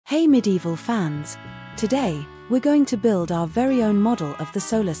Hey medieval fans! Today, we're going to build our very own model of the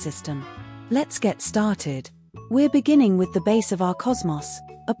solar system. Let's get started. We're beginning with the base of our cosmos,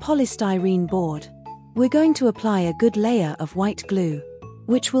 a polystyrene board. We're going to apply a good layer of white glue,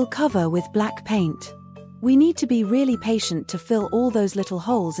 which we'll cover with black paint. We need to be really patient to fill all those little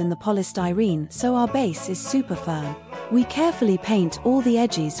holes in the polystyrene so our base is super firm. We carefully paint all the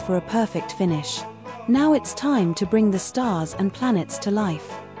edges for a perfect finish. Now it's time to bring the stars and planets to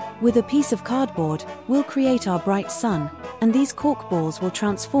life. With a piece of cardboard, we'll create our bright sun, and these cork balls will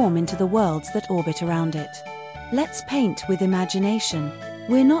transform into the worlds that orbit around it. Let's paint with imagination.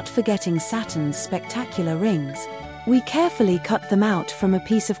 We're not forgetting Saturn's spectacular rings. We carefully cut them out from a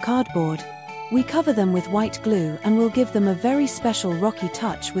piece of cardboard. We cover them with white glue and will give them a very special rocky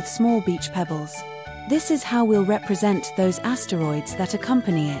touch with small beach pebbles. This is how we'll represent those asteroids that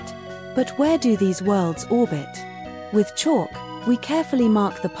accompany it. But where do these worlds orbit? With chalk, we carefully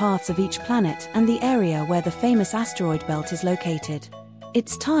mark the paths of each planet and the area where the famous asteroid belt is located.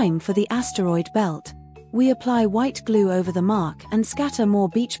 It's time for the asteroid belt. We apply white glue over the mark and scatter more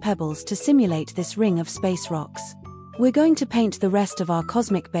beach pebbles to simulate this ring of space rocks. We're going to paint the rest of our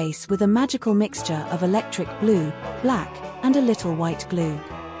cosmic base with a magical mixture of electric blue, black, and a little white glue.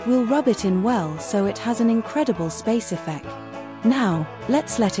 We'll rub it in well so it has an incredible space effect. Now,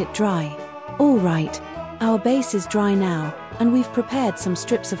 let's let it dry. Alright, our base is dry now, and we've prepared some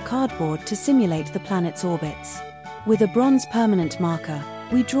strips of cardboard to simulate the planet's orbits. With a bronze permanent marker,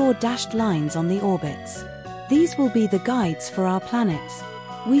 we draw dashed lines on the orbits. These will be the guides for our planets.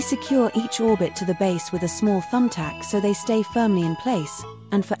 We secure each orbit to the base with a small thumbtack so they stay firmly in place,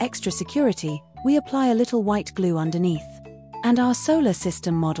 and for extra security, we apply a little white glue underneath. And our solar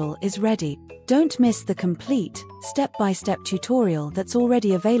system model is ready. Don't miss the complete, step-by-step tutorial that's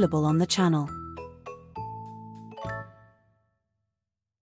already available on the channel.